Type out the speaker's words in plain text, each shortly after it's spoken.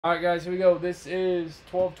Alright guys, here we go. This is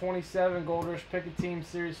 1227 Gold Rush Pick a Team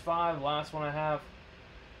Series 5. Last one I have.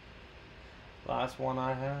 Last one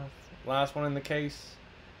in the case.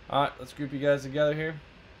 Alright, let's group you guys together here.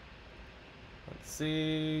 Let's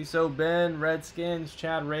see. So Ben, Redskins,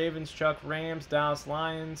 Chad Ravens, Chuck Rams, Dallas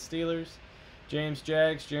Lions, Steelers, James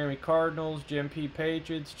Jags, Jeremy Cardinals, Jim P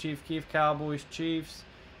Patriots, Chief Keef Cowboys, Chiefs,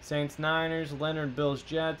 Saints Niners, Leonard Bills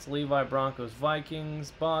Jets, Levi Broncos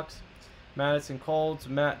Vikings, Bucks, Madison Colts,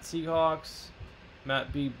 Matt Seahawks,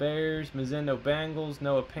 Matt B Bears, Mazindo Bengals,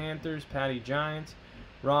 Noah Panthers, Patty Giants,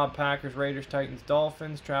 Rob Packers, Raiders, Titans,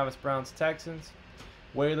 Dolphins, Travis Browns, Texans,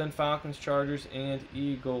 Waylon Falcons, Chargers, and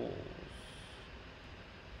Eagles.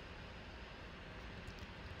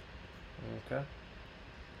 Okay.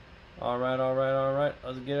 Alright.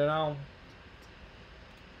 Let's get it on.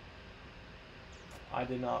 I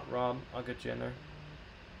did not, Rob. I'll get you in there.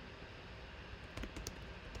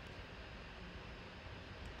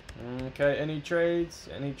 Okay, any trades?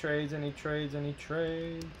 Any trades?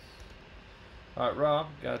 Alright, Rob,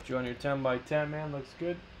 got you on your 10 by 10, man. Looks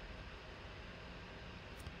good.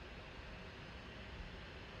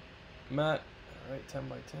 Matt, alright, 10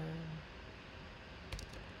 by 10.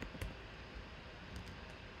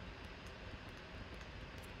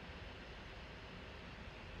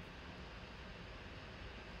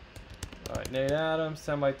 Alright, Nate Adams,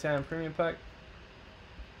 10 by 10 premium pack.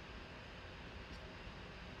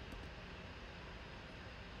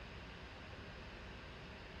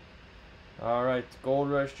 Alright, Gold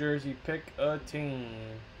Rush jersey, pick a team.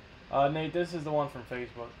 Nate, this is the one from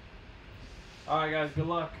Facebook. Alright guys, good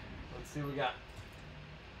luck. Let's see what we got.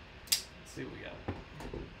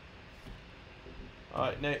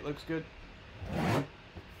 Alright, Nate, looks good.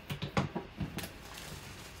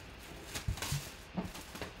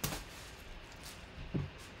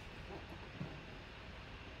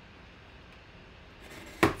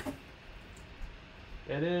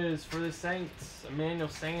 It is for the Saints, Emmanuel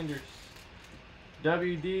Sanders.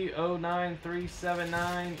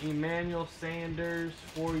 WD09379, Emmanuel Sanders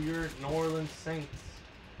for your New Orleans Saints.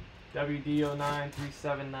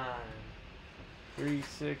 WD09379.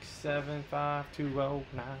 3675209.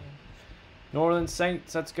 New Orleans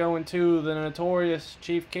Saints, that's going to the notorious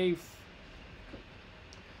Chief Keef.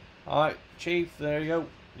 Alright, Chief, there you go.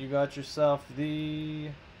 You got yourself the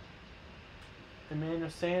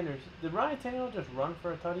Emmanuel Sanders. Did Ryan Tannehill just run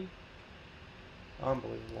for a tutty?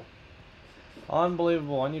 Unbelievable.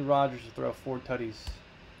 Unbelievable. I need Rodgers to throw 4 tutties.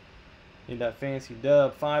 Need that fancy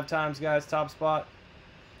dub. 5 times, guys. Top spot.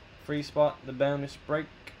 Free spot. The bonus break.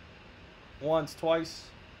 Once, twice.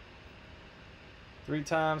 3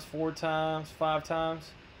 times, 4 times, 5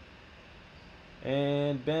 times.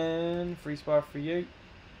 And Ben, free spot for you.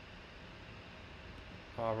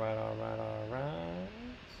 Alright.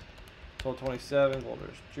 1227, Gold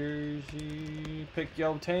Rush jersey. Pick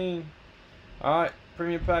your team. Alright,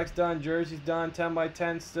 premium packs done, jerseys done, 10 by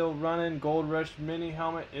 10 still running. Gold Rush mini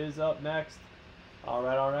helmet is up next.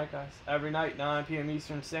 Alright, guys. Every night, 9 p.m.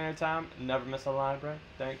 Eastern Standard Time. Never miss a line break.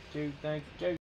 Thank you.